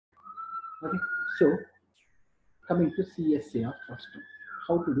Okay, so coming to CSA of frustrum.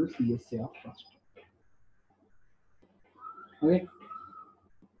 How to do CSA of frustrum? Okay,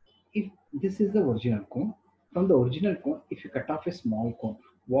 if this is the original cone, from the original cone, if you cut off a small cone,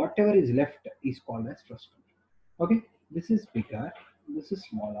 whatever is left is called as frustrum. Okay, this is bigger, this is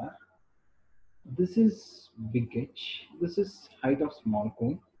smaller, this is big H, this is height of small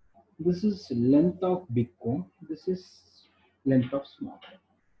cone, this is length of big cone, this is length of small cone.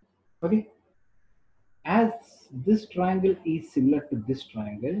 Okay, as this triangle is similar to this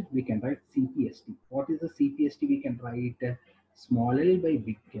triangle, we can write CPST. What is the CPST? We can write small l by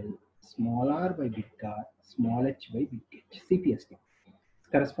big L, small r by big R, small h by big H. CPST.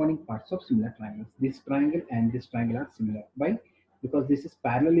 Corresponding parts of similar triangles. This triangle and this triangle are similar. Why? Because this is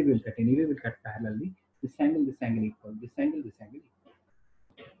parallelly will cut. Anyway, we'll cut parallelly. This angle equal. This angle equal.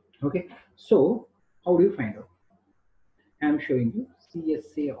 Okay. So, how do you find out? I am showing you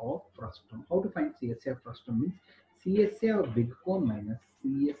CSA of frustrum. How to find CSA of frustrum means CSA of big cone minus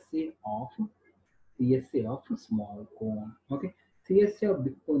CSA of small cone. Okay. CSA of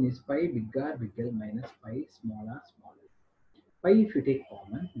big cone is pi big R big L minus pi small r small l. Pi if you take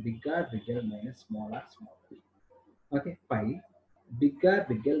common, big R big L minus small r small l. Okay. Pi big R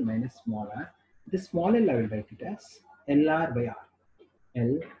big L minus small r. This small l I will write it as LR by R.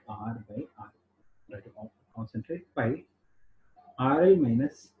 LR by R. Try to concentrate. Pi RL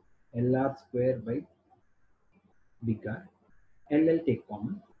minus LR square by big R. LL take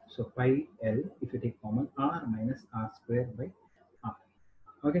common. So pi L, if you take common, R minus R square by R.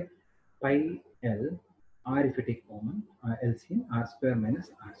 Okay. Pi L, R if you take common, LCM, R square minus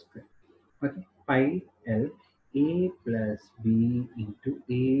R square. Okay. Pi L, A plus B into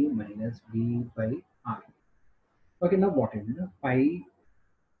A minus B by R. Okay. Now what is it? Pi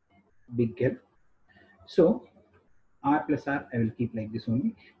big L. So R plus R, I will keep like this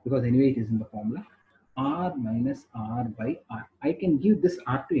only because anyway it is in the formula. R minus R by R. I can give this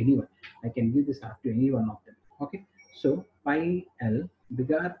R to anyone. I can give this R to any one of them. Okay. So pi L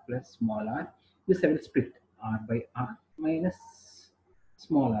big R plus small r. This I will split R by R minus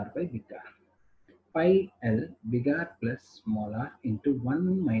small r by big R. Pi L big R plus small r into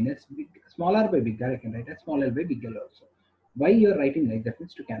 1 minus big small r by big R. I can write as small l by big L also. Why you are writing like that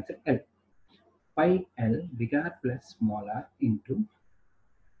means to cancel L. Pi L big R plus small r into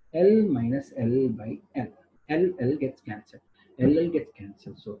L minus L by L. L gets cancelled. L gets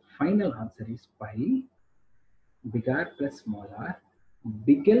cancelled. So final answer is pi big R plus small r.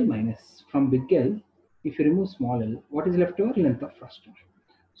 Big L minus from big L. If you remove small l, what is left over? Length of frustrum.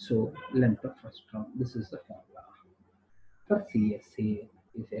 So length of frustrum. This is the formula for CSA.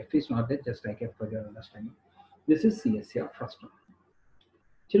 If F is not there, just like F for your understanding. This is CSA of frustrum.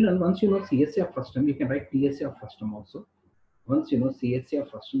 Children, once you know CSA of frustrum, you can write TSA of frustrum also. Once you know CSA of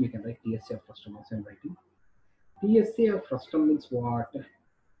frustrum, you can write TSA of frustrum also in writing. TSA of frustrum means what?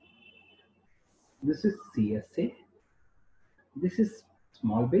 This is CSA. This is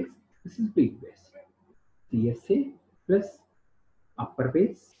small base. This is big base. CSA plus upper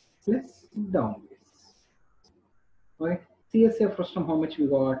base plus down base. Okay. CSA of frustrum, how much we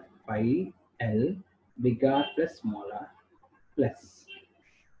got? Pi L big R plus small r plus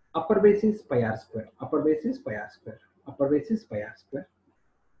upper base is pi r square. Upper base is pi r square. Upper base is pi r square.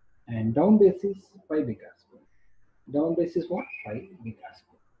 And down base is pi big R square. Down base is what? Pi big R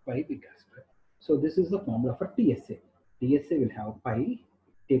square. Pi big R square. So this is the formula for TSA. TSA will have pi,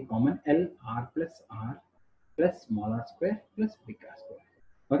 take common L R plus small r square plus big R square.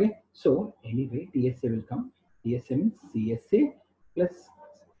 Okay. So anyway, TSA will come. TSA means CSA plus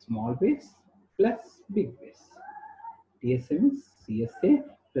small base plus big base. TSA means CSA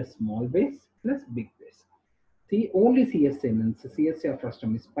plus small base plus big base. See, only CSA means CSA of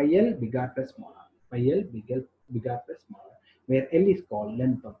frustrum is pi L big R plus small r. Pi L big R plus small r, where L is called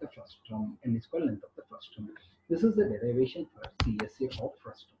length of the frustrum. L is called length of the frustrum. This is the derivation for CSA of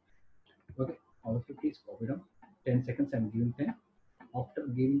frustrum. Okay, all of you please copy down. 10 seconds I am giving time. After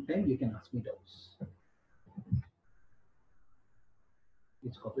giving time, you can ask me doubts.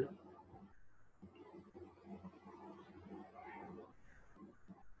 Please copy down.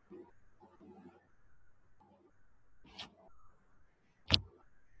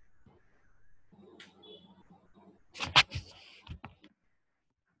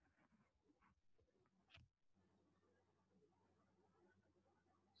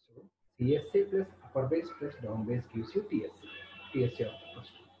 So CSA plus upper base plus down base gives you TSA. TSA of the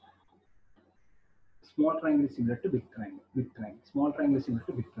frustrum. Small triangle is similar to big triangle. Big triangle. Small triangle is similar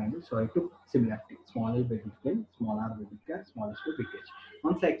to big triangle. So I took similarity. Small l by big L, small r by big R, small s by big H.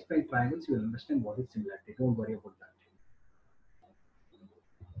 Once I explain triangles, you will understand what is similarity. Don't worry about that.